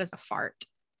just come out as a fart.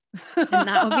 And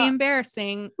that would be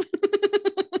embarrassing.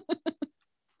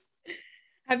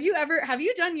 Have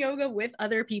you done yoga with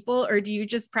other people, or do you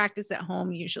just practice at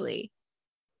home usually?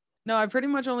 No, I pretty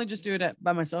much only just do it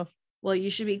by myself. Well, you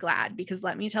should be glad, because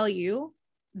let me tell you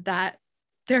that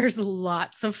there's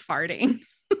lots of farting.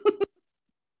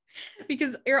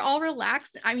 Because you're all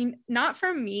relaxed. I mean, not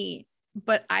from me,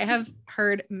 but I have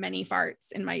heard many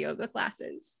farts in my yoga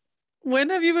classes. When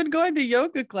have you been going to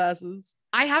yoga classes?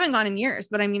 I haven't gone in years,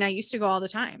 but I mean, I used to go all the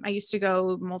time. I used to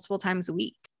go multiple times a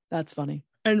week. That's funny.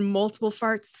 And multiple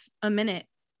farts a minute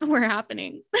were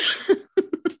happening.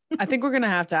 I think we're going to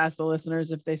have to ask the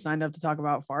listeners if they signed up to talk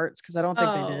about farts, because I don't think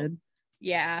they did.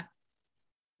 Yeah,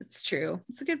 it's true.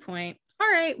 It's a good point. All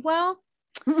right. Well,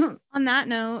 on that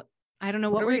note, I don't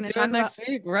know what we're going to talk about next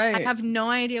week. Right. I have no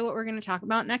idea what we're going to talk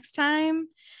about next time.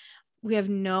 We have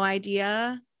no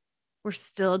idea. We're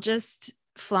still just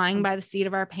flying by the seat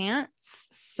of our pants.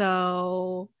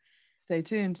 So stay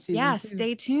tuned.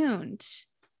 Stay tuned.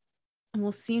 And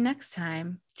we'll see you next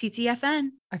time. TTFN.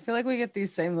 I feel like we get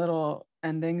these same little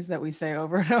endings that we say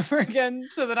over and over again,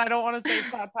 so that I don't want to say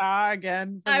ta-ta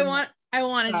again. I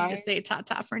wanted you to say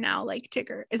ta-ta for now, like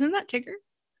Tigger. Isn't that Tigger?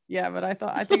 Yeah, but I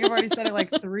think I've already said it like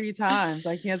 3 times.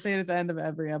 I can't say it at the end of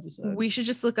every episode. We should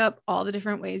just look up all the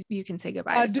different ways you can say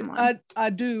goodbye to someone. I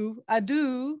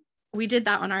do. We did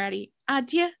that one already.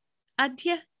 Adieu,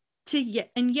 adieu, to yeah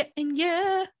and yeah and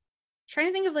yeah. Trying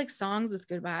to think of like songs with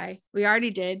goodbye. We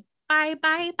already did. Bye,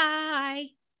 bye, bye.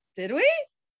 Did we?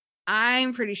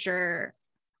 I'm pretty sure.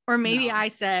 Or maybe no. I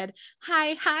said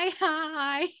hi, hi,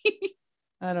 hi.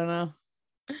 I don't know.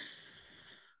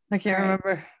 I can't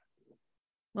remember.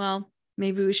 Well,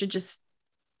 maybe we should just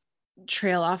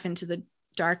trail off into the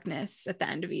darkness at the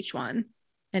end of each one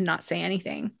and not say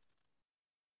anything.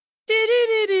 Do,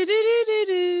 do, do, do, do, do,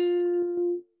 do.